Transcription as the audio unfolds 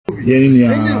Yeni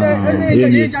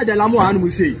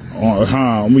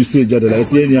Jadala,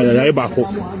 Yeni Yabako,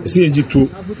 CNG2,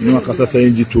 Nuakasa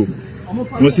NG2.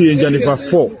 No see Janipa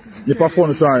 4. Nipa 4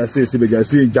 no so I say Sibeja,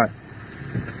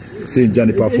 say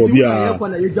Janipa 4 bia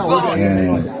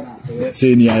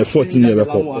say near 14 year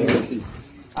record.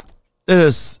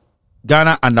 This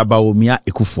Ghana and Bawumia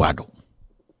Ekufuado.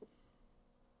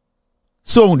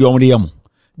 So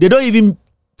they don't even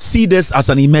see this as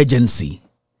an emergency.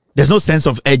 There's no sense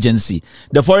of urgency.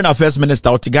 The foreign affairs minister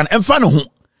Otigan and Fano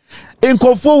in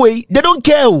Kofowe, they don't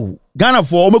care. Ghana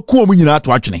for Omeku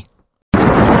to actually.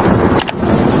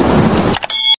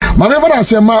 Whenever I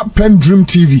say my PENDREAM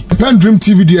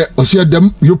TV there, I see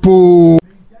them yopo.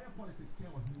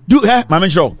 Do my man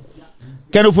show.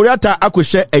 Can Oforiata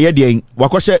akweshe eyedien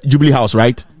wakoshe Jubilee House,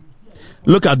 right?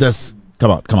 Look at this.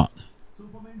 Come on.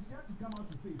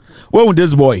 Well,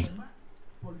 this boy,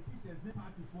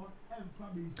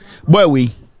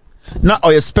 we now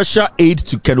a special aid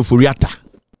to Ken Oforiata.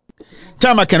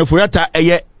 Time Ken Oforiata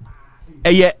eye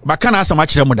bakana asa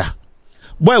machire muda.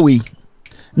 Boy we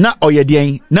na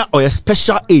oyedien na oye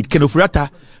special aid Ken Oforiata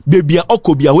bebia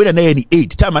okobia we na any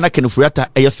aid. Time na Ken Oforiata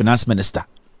eye finance minister.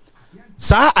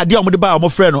 Sa ade omode ba omo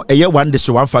frɛ no eye one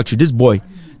district one factory. This boy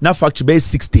na factory be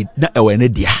 60 na ewe ne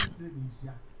dia.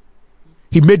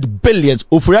 He made billions.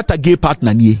 Oforiata gay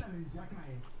partner nie.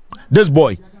 This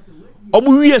boy,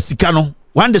 omu sika no,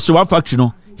 one district one factory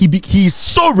no. He is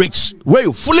so rich. Where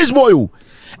you foolish boy,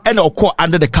 and I'll call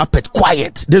under the carpet,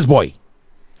 quiet. This boy,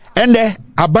 and there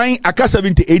buying aka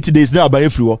 70-80 days now by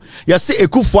everywhere. You see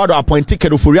Ekufuado appointed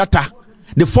Ken Oforiata,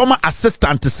 the former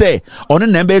assistant to say on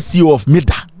an member CEO of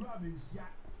MIDA.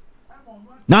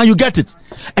 Now you get it.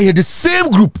 And the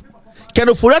same group, Ken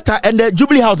Oforiata and the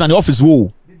Jubilee House and the office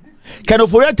wall. Ken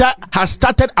Oforiata has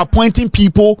started appointing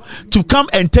people to come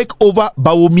and take over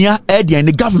Bawumia Hadzie and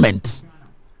the government.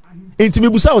 Intimi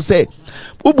busa o say,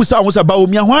 ubusa o say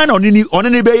Bawumia hwan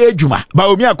onini be ye adwuma.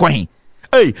 Bawumia kwan.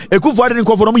 Hey, Ekufuado ni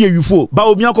nkofo no ye wifo.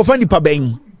 Bawumia ko fa nipa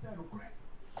ben.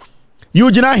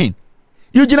 You gyina hin.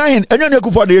 Enyo ne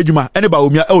Ekufuado ye adwuma ene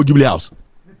Bawumia e o Jubilee House.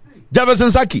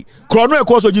 Jefferson Saki, Krono e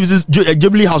ko so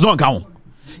Jubilee House no kan ho.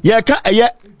 Ye ka eye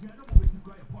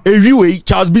ewiwe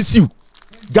Charles Bisiu.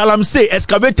 Galamsey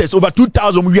excavators over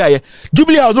 2,000 we are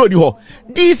Jubilee House no ni ho.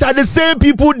 These are the same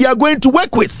people they are going to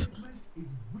work with.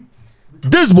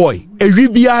 This boy, this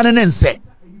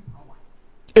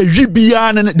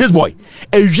boy,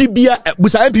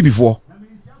 was NPP before.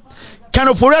 Ken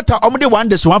Oforiata, omde one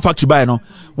this one factory by no.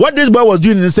 What this boy was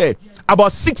doing is say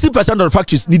about 60% of the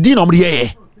factories ni din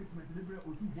omde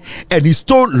and he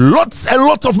stole lots and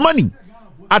lots of money.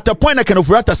 At a point, Ken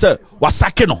Oforiata said, was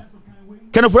sacking no.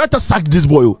 Ken Oforiata sacked this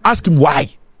boy. Ask him why.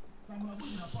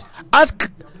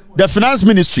 Ask the finance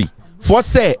ministry for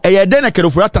say then Ken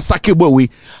Oforiata sack boy.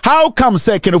 How come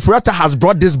say Ken Oforiata has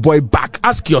brought this boy back?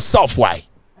 Ask yourself why.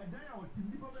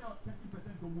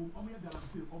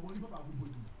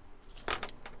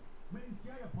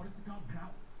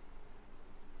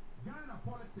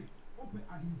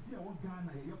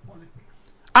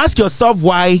 Ask yourself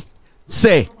why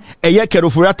say Ken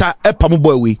Oforiata epamu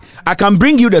boy we. I can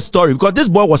bring you the story because this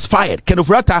boy was fired. Ken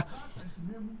Oforiata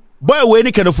boy we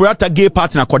ni Ken Oforiata gay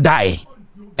partner could die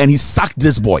and he sacked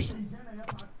this boy.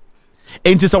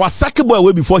 And it's our sack boy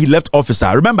way before he left office.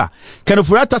 Remember, Ken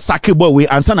Oforiata sack boy way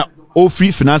and sana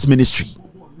Ofri Finance Ministry.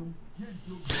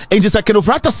 And it's a Ken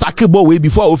Oforiata sack boy way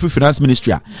before Ofri Finance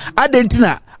Ministry.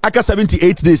 Adentina aka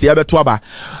 78 days ya betwaba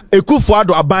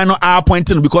Ekufuado abano are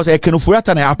appointing because Ken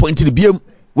Oforiata na appointing BM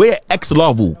where ex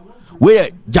love where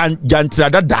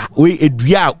jantradada where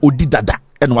edua odidada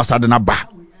and wasadana ba.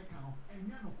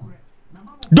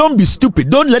 Don't be stupid.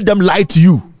 Don't let them lie to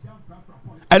you.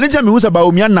 And anytime you about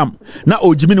Bawumia na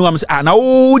ojimi no am say na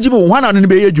ojimi wan an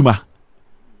be adwuma.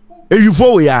 You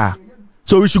we are.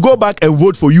 So we should go back and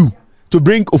vote for you to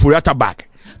bring Oforiata back,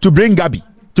 to bring Gabi,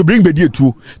 to bring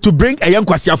Bedietu, to bring a young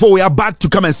Kwasiafo we are back to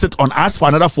come and sit on us for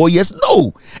another 4 years.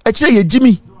 No. Actually,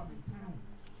 Jimmy.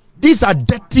 These are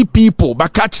dirty people,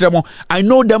 but catch them. I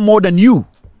know them more than you.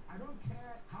 I don't care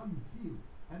how you feel.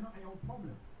 I know your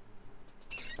problem.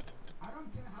 I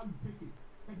don't care how you take it.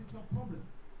 It is your problem.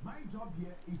 My job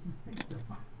here is to state the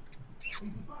facts.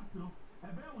 In fact,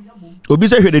 Obi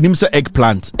say the name say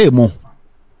eggplant. Hey mo.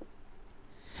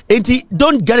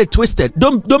 Don't get it twisted.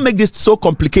 Don't make this so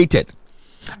complicated.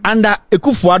 And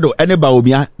Ekufuado and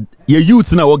Bawumia, your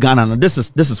youth now Ghana. This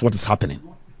is what is happening.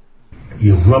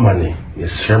 You money, you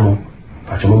sermon,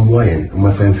 but you're more than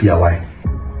my friend for your wife.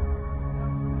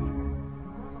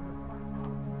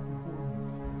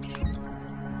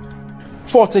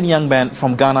 "14 young men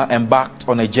from Ghana embarked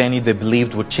on a journey they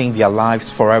believed would change their lives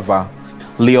forever.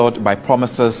 Lured by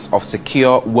promises of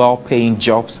secure, well-paying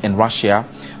jobs in Russia,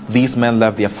 these men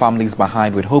left their families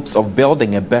behind with hopes of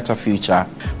building a better future.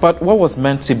 But what was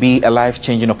meant to be a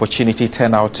life-changing opportunity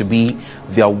turned out to be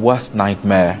their worst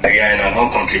nightmare. Again, an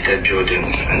uncompleted building,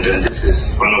 and then this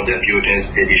is one of the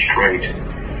buildings they destroyed.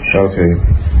 Okay.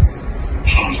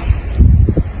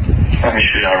 Let me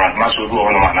show you around. Match will go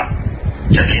on, man.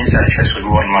 Check inside. First will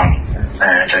go on, man.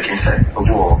 Check inside.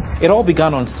 It all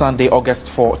began on Sunday, August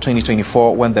 4,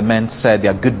 2024, when the men said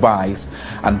their goodbyes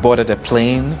and boarded a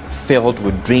plane filled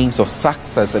with dreams of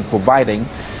success and providing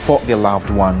for their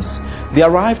loved ones. They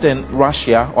arrived in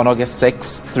Russia on August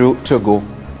 6 through Togo.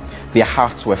 Their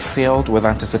hearts were filled with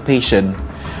anticipation,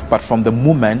 but from the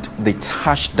moment they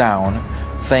touched down,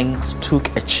 things took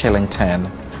a chilling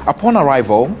turn. Upon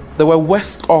arrival, they were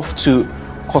whisked off to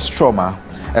Kostroma,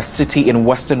 a city in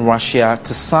western Russia,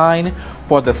 to sign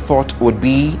what they thought would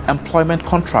be employment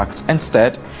contracts.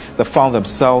 Instead, they found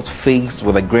themselves faced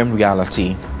with a grim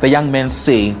reality. The young men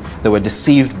say they were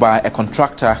deceived by a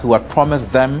contractor who had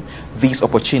promised them these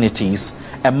opportunities,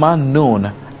 a man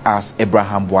known as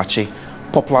Abraham Boakye,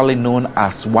 popularly known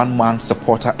as one-man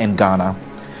supporter in Ghana.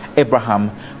 Abraham,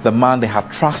 the man they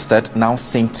had trusted, now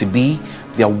seemed to be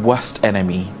their worst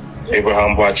enemy.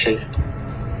 Abraham Boakye,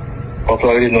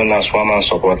 popularly known as one-man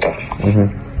supporter.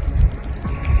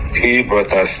 He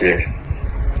brought us here.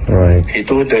 Right. He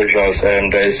told us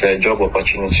there is a job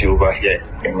opportunity over here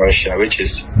in Russia, which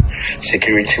is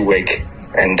security work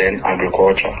and then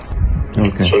agriculture.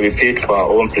 Okay. So we paid for our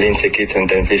own plane ticket and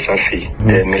then visa fee.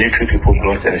 The military people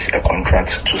brought us a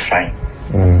contract to sign.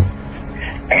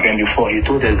 And then before, he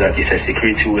told us that it's a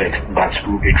security work, but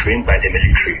we'll be trained by the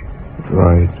military.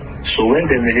 Right. So when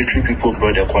the military people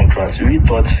brought the contract, we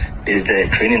thought it's the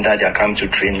training that they are coming to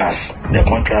train us. The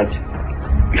contract,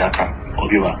 we are coming.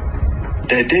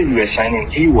 The day we were signing,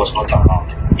 he was not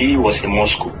around. He was in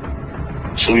Moscow.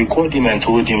 So we called him and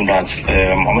told him that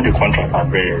I'm the contract are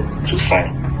ready to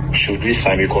sign. Should we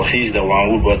sign? Because he is the one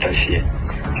who brought us here.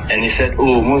 And he said,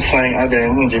 oh, we'll sign.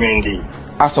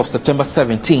 As of September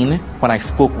 17, when I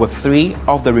spoke with 3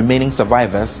 of the remaining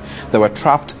survivors, they were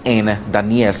trapped in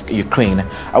Donetsk, Ukraine,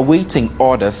 awaiting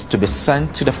orders to be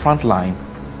sent to the front line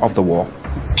of the war.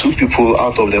 2 people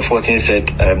out of the 14 said,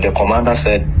 the commander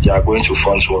said they are going to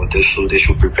front war, so they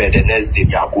should prepare. The next day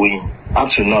they are going. Up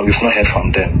to now, we've not heard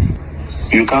from them.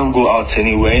 You can't go out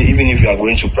anywhere, even if you are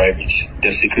going to private.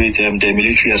 The security and the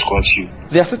military escort you.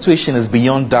 Their situation is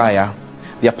beyond dire.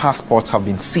 Their passports have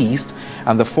been seized,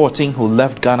 and the 14 who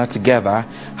left Ghana together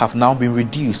have now been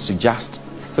reduced to just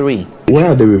 3. Where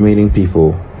are the remaining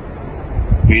people?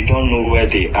 We don't know where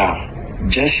they are.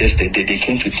 Just yesterday, they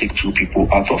came to take 2 people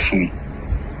out of me.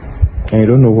 And you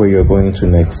don't know where you're going to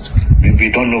next? We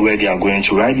don't know where they are going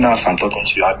to. Right now, as I'm talking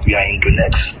to you, we are in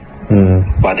Donetsk.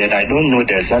 But then I don't know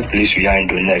the exact place we are in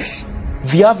Donetsk.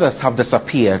 The others have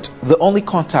disappeared. The only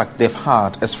contact they've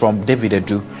had is from David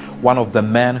Edu, one of the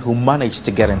men who managed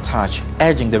to get in touch,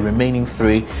 urging the remaining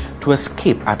 3 to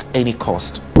escape at any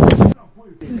cost.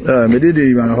 Me did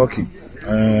even hockey.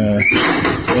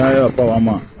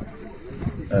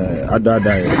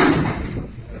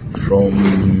 From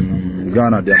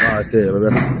Ghana, the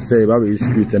say Baby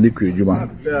Spirit and Liquid Juma.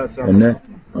 And then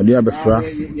on the other fra,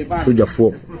 Soldier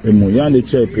 4, a Moyani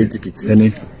chair pay tickets,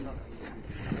 any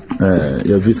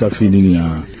your visa feeding,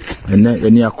 and then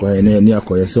any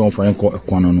acquire, so on fire call a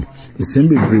quanon. It's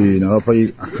simply green, I'll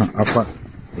pay a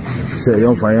say,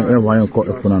 young fire call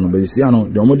a quanon, but you see, I know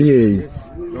the Modi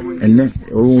and then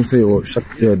won't say or shut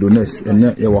your doness and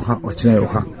then your ha or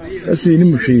china. That's the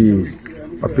image.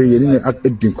 I pay you in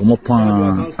acting come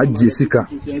upon a Jessica.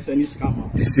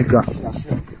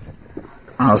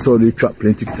 I saw the trap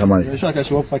plenty of time. I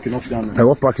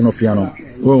was packing off Yano.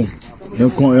 Oh,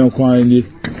 you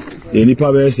any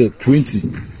power say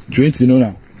 20 no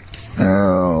now.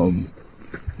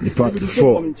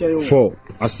 The 4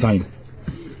 assigned.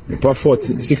 The part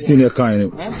 16 year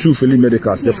kind 2 fully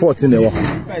medical, say 14 year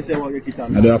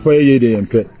and they are paying the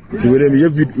MP. So we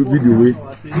have video way.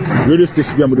 Radio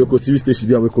station be amado TV station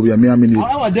be aweko be amini.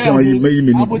 So you may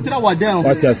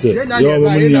what I say. Your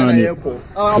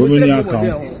woman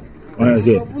account. I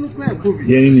say.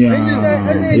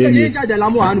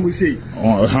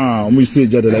 We say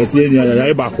jadala. Say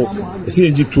ya bako.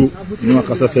 Say NG2. No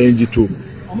akasa say NG2.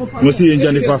 No see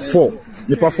NG nipa 4.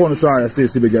 Nipa 4 no so I say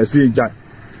beja say NG.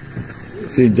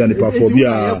 Say NG nipa 4 be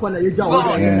a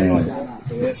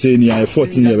say ni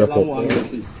 14 year bako.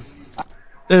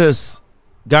 Is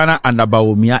Ghana and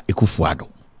Abawomia Ekufuado.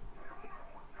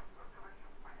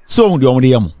 So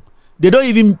they don't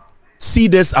even see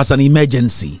this as an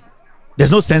emergency.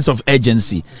 There's no sense of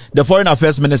urgency. The foreign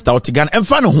affairs minister Ghana and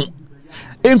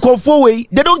In Kofowe,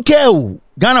 they don't care.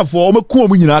 Ghana for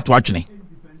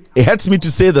it hurts me to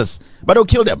say this, but they'll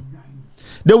kill them.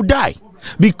 They'll die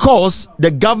because the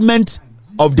government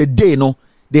of the day,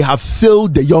 they have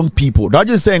failed the young people. Don't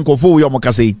you say in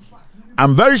Kofowe,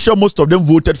 I'm very sure most of them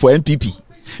voted for NPP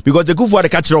because the Kufu the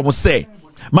catcher almost say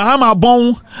Mahama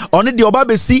Bon only the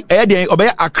Obabesi Obey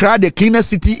Accra, the cleanest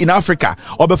city in Africa,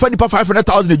 or before the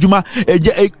 500,000 Juma.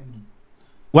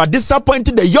 We are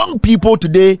disappointing the young people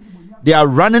today. They are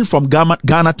running from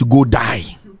Ghana to go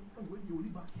die.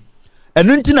 And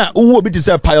Nuntina will be to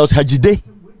say Pius Hadzie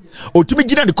or to me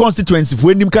the constituency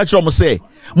for him catch almost say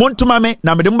Montumame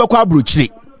Namedumba Bruchri.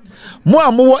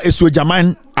 More is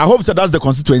Jaman. I hope that that's the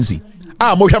constituency.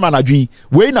 Mohamanadri,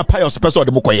 we na Pius person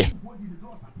de Mokoye.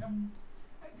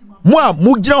 Moi,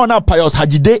 Mujina na Pius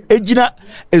Hadzie, Ejina,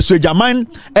 Eswejaman,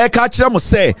 Ekachram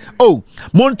say, oh,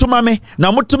 Montumame,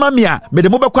 na Mutumamia, me de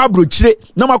Mobakwa Bruchre,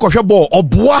 no Makosha or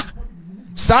bois.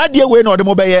 Sadia way no the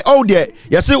mobile, oh dear,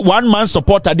 you see 1 man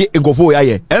supporter de Ngofo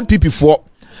Yaye, NPP 4.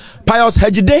 Pius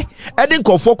Hadzie, Edin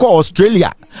Kofoko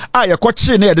Australia. You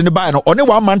coaching near the buy no, only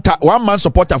 1 man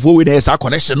supporter for with a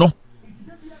connection, no.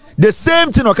 The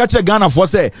same thing catch Ghana for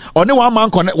say only 1 man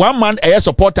a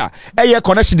supporter a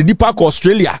connection the deeper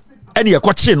Australia and you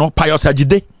coaching no Pius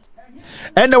Hadzie.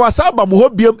 And there was Saba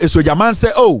Muhobium is so Jaman say,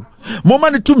 oh, more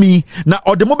money to me now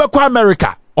or the Mobile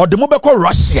America or the Mobile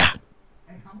Russia.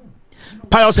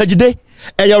 Pius Hadzie,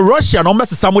 a Russian or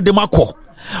Mr. Samu de Mako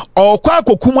or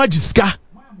Kwako Kuma Jiska.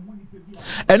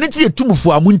 And it's a tomb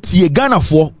for Amunti Ghana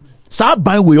for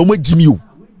Sabai way Omo Jimmy.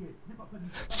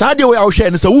 Sadia way out share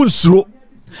and so slow.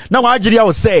 Now I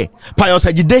will say Pius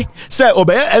Hadzie say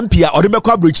obey MP or the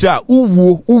Mekwa Bridge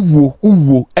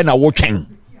uwu and a watching.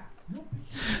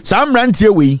 Some rant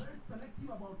here we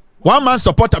 1 man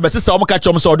supporter but sister catch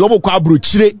so the Mekwa Bridge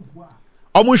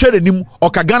share the name or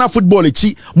Ghana football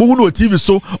echi muhuno TV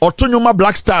so or Tonyoma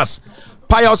Black Stars.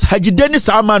 Pius Hadzie ni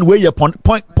man way upon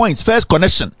points first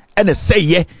connection and a say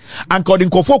yeah and according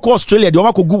to Australia the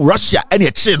Omako go Russia and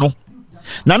a chino.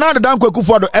 Na the danko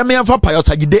Ekufuado for Pius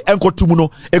Hadzie enko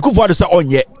tumuno Ekufuado say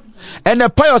onye and the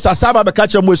Pius asaba be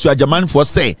catch mo esu ajaman for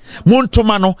say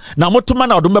montomano na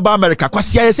motomana odomba America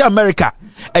kwasi aye say America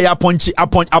ponchi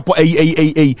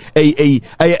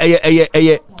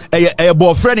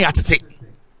boyfriend atete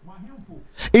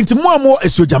inti mo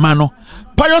esu ajaman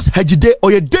Pius Hadzie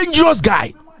oye dangerous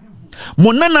guy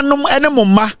monana nom ene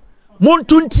momma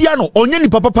montuntia no onye ni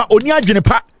papa oni adwene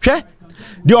pa hwe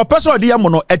the person de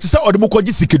yamono etise odemo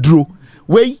kwaji sikeduro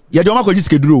wey ye de omakwaji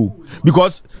sikeduro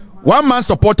because 1 man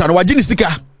supporter no wagini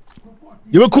sika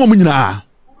ye be kom nyina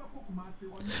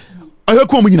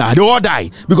they all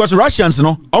die because Russians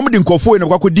no omde nkofo no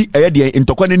kwakodi eye de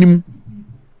ntokwa nanim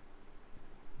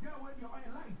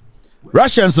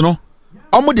Russians no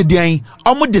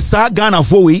omde sa Ghana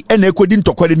for we ena ekodi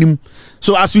ntokwa nanim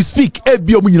so as we speak e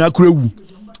bi omunyina kurawu.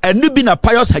 And you be na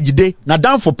Pius Hadzie na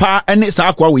down for pa and it's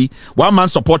we 1 man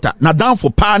supporter na down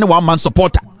for pa and 1 man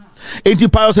supporter. Enti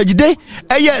Pius Hadzie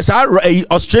yes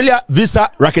Australia visa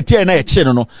racketeer na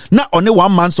chino no na only 1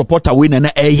 man supporter win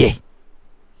na eye.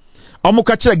 Omo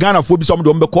ka kire Ghana for bi some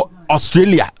do mbeko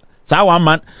Australia. Sa 1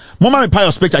 man. Mama me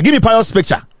Pius picture. Give me Pius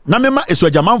picture. Na mema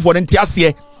eswajaman for nti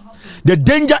ase. The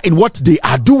danger in what they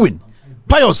are doing.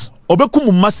 Pius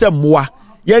obekum masem moa.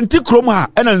 Ye nti krom ha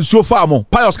na nsuo fa mo.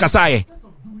 Pius kasaye.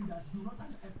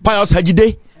 Pius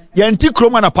Hadzie yanti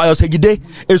kroma na Pius Hadzie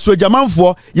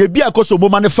esuajamanfo ye bia akoso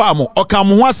boma ne farm oka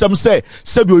mo ho asem se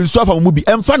bi onsu afa mo bi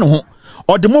emfa ne ho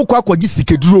ode mo kwa kwaji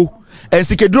sikeduro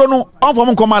sikeduro no onfo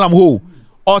mo nkoma alam ho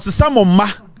o sesa mo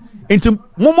ma enti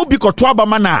mo bi koto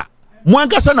abama na mo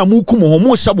ankasa na mo kumo ho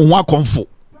mo hya mo ho akonfo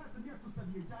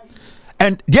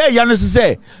and there yan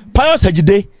say Pius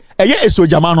Hadzie eye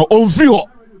esuajaman no onfri ho.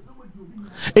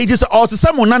 It is also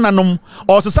some nananom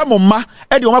or some ma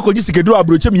and you want to sikeduro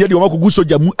abroche me you want to go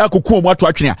soja mu akoko mu ato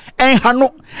atwene en ha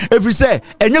no every say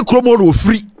enye kromo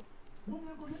free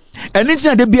and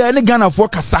ntina de bia ne Ghana for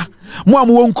kasa mo am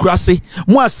won kurase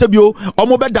mo asebio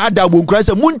omo be daada won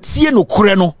kurase mo ntie no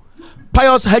kore no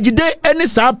Pius Hadzie any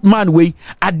sap man we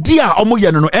ade a omo ye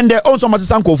no and there also must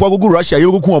sankofo agogo Russia ye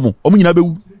goku omo nyina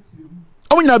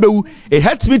bewu it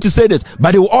hurts me to say this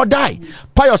but they will all die.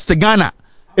 Pius to Ghana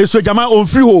so jama on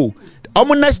free ho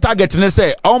omo next target ne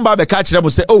say on ba be ka kire mo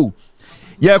say oh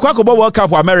ye kwakobo World Cup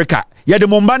for America ye de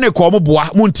momba ne ko mo boa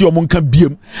mo nti omo nka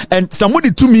biem and somebody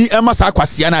to me e ma sa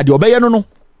kwase na de obeye no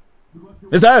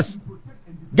yes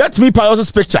get me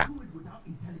Pius's picture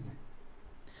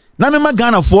na me ma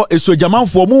Ghana for so jama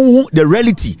for mo the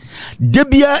reality de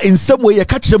bia in some way ye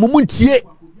ka kire mo ntie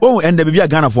oh and the bia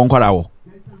Ghana for nkwara wo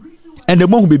and the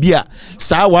mo hu bebi a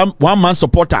sa one man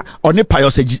supporter oni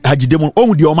Pius Hadzie mu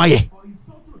ohun de o maye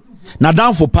na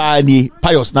down for pa ni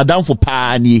Pius na down for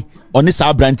pa ni oni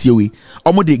sa brantie we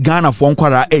omo de Ghana fo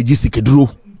nkwara agi sikeduro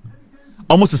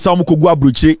omo sesa omo kogu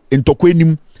abrochire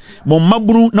ntokwanim mo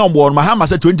maburu na omo mahama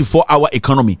say 24-hour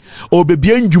economy o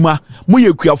bebia ndwuma mo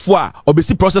yekuafo a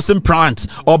obesi processing plant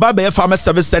oba be farmer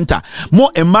service center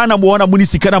mo emana mo na muni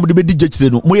sika na mo de bedi gechire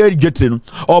no mo ye gechire no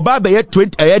oba be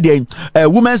 20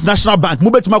 women's national bank mo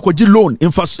betuma kwaji loan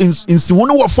in ho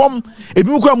no wo form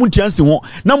ebi mo kura mo ntiansi ho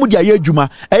na mo de aye adwuma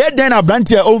eye den na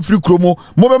branch e on free kromo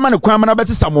mo be ma ne kwan na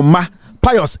betisa mo ma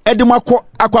Pius edimo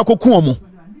akwakoku omo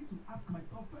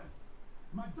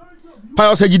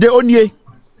Pius Hadzie onie.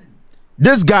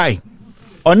 This guy,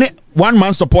 on one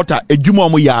man supporter, a juma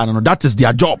no, that is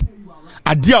their job.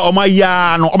 A dear Oma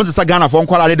ya no, almost a Ghana for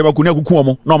Kuala de Bakuna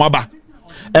Kuomo, no maba.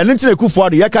 And then to for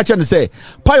the catch and say,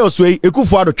 Pius way, a coup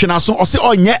for the Chinason, or say,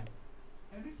 oh, yet.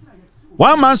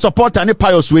 One man supporter, and a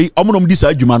Pius way, Omonum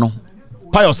disa Jumano.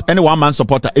 Pius, any one man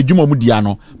supporter, a Juma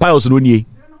Mudiano, Pius Lunier.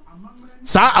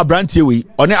 Sa a branty way,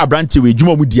 on a branty way,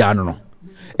 Juma Mudiano.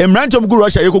 In Rantom Guru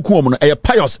Russia, Yoko Kuomo, a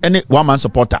Pius, any one man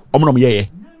supporter, Omonum ye.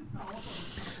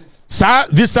 Sa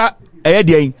visa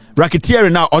Hadzie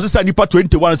racketeering now or say nipa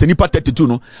 21 and nipa 32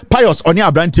 no Pius oni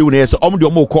abrante we so omo de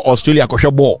omo ko Australia ko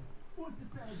hwe ball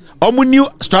omo new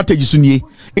strategy so nie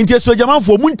nti so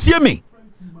jamanfo mu ntie me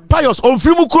Pius on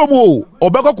free mu kromo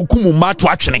obekọ kukumu ma to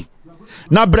atwene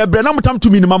na brebre na mutam to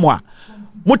minimum a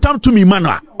mutam to mi man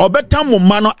a obetam mo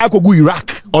ma no akogu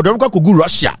Iraq or dem akogu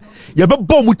Russia ye be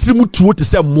bom tiri mu tuo te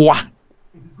se moa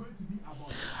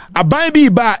aban bi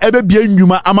ba ebe bia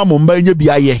nnwuma ama mo mba nya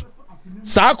bia ye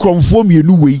sa kromfo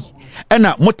mienu wei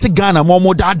ena mote Ghana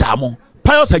mo dada mo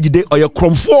Pius Hadzie oye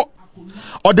kromfo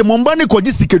ode momba ne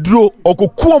koji sikeduro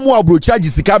okokuo mo abrochi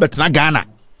agisika betena Ghana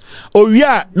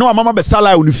owia no amama be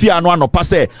sala unifia no anopa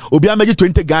se obi ameji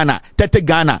 20 Ghana 30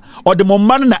 Ghana ode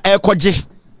momba na ekoje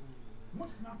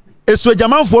esu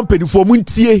jamanfo mpedifo mu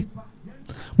ntie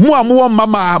mu amuwo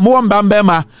mama mu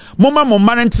mbamba mu mama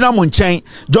man ntina mo nchen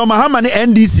John Mahama ne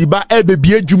NDC ba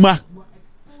ebebie adwuma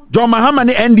John Mahama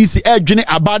ne NDC edwene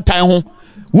about time ho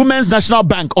Women's National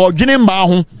Bank or dwene mba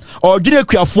ho or dwene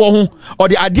kuafo ho or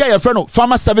the ade ya frɛ no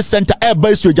Farmer Service Center e ba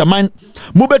esu jaman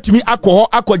mu betumi akɔ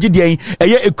akɔgye den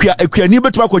eye ekuani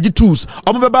betumi akɔgye tools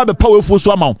ɔmo bɛba be powerful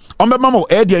so ama ɔmo bɛma mo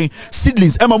den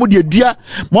seedlings ema mo de adua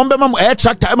mo bɛma mo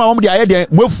tractor ema mo de aye den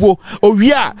mo afuo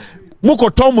owia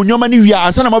mukoto mu nyoma ni wia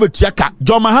ansa na mabetua ka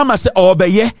John Mahama se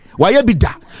obeye waye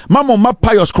bida mama ma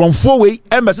Pius kromfo we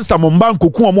embese mo mba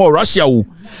nkoku omo Russia wo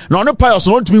na ono Pius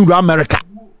no ntumi wura America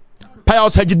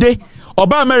Pius Hadzie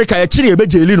oba America ya chiri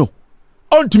ebejeli no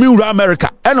ontumi wura America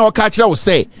e na oka kire wo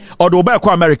se odo oba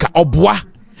ekọ America oboa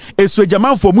esu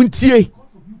jamanfo mu ntie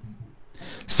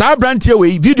sa brantie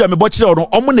we video me bo kire ono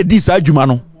omo na di sa adwuma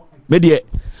no me de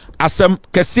asem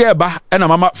kese eba e na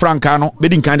mama Franka no be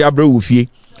di nkan de abra wo fie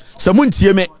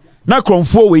samuntie me na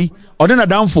kromfo we ode na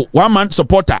danfo one man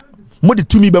supporter mo de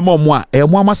tumi be mo a e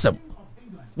mo amasem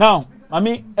now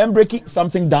I'm breaking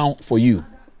something down for you.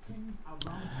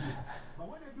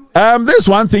 There's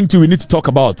one thing too we need to talk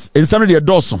about in some of the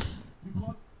adults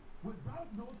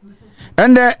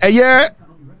and a year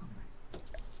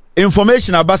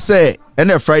information about say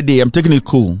and a Friday I'm taking it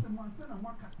cool.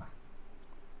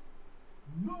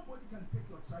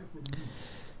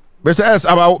 Mr. S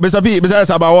about Mr. P. Mr. S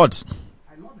about what?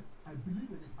 I love it. I believe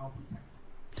in it. I'll protect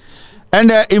it.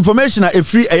 And information a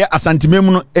free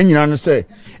asantimemu no enyina no say.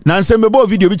 Na nsembebo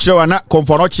video bi kire wa na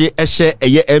konforochi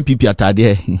ehye NPP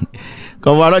atade.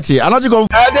 Konforochi anoji konf.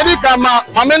 Dedi kama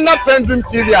amena PENDREAM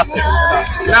TV ase.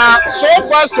 Na so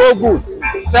far so good.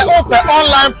 Say open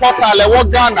online portal e wo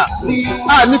Ghana.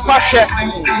 Ah nipa share,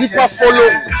 nipa follow,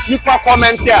 nipa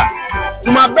comment here.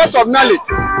 To my best of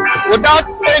knowledge, without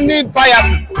any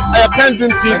biases,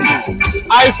 PENDREAM TV.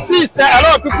 I see say a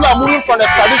lot of people are moving from the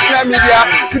traditional media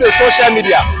to the social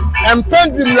media. And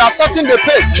PENDREAM, you are setting the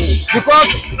pace because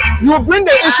you bring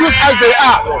the issues as they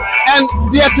are. And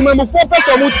the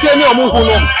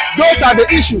those are the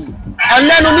issues. And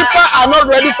then Unipa are not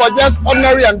ready for just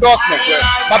ordinary endorsement.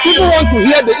 But people want to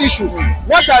hear the issues.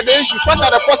 What are the issues? What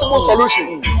are the possible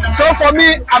solutions? So for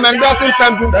me, I'm endorsing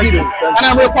PENDREAM TV. And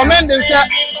I'm recommending, say,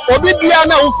 Obi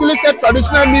Biana who feels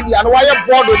traditional media and why you're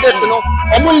bored with it,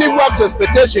 I'm going to live up to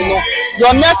expectation.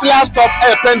 Your next last stop,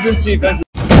 PENDREAM TV.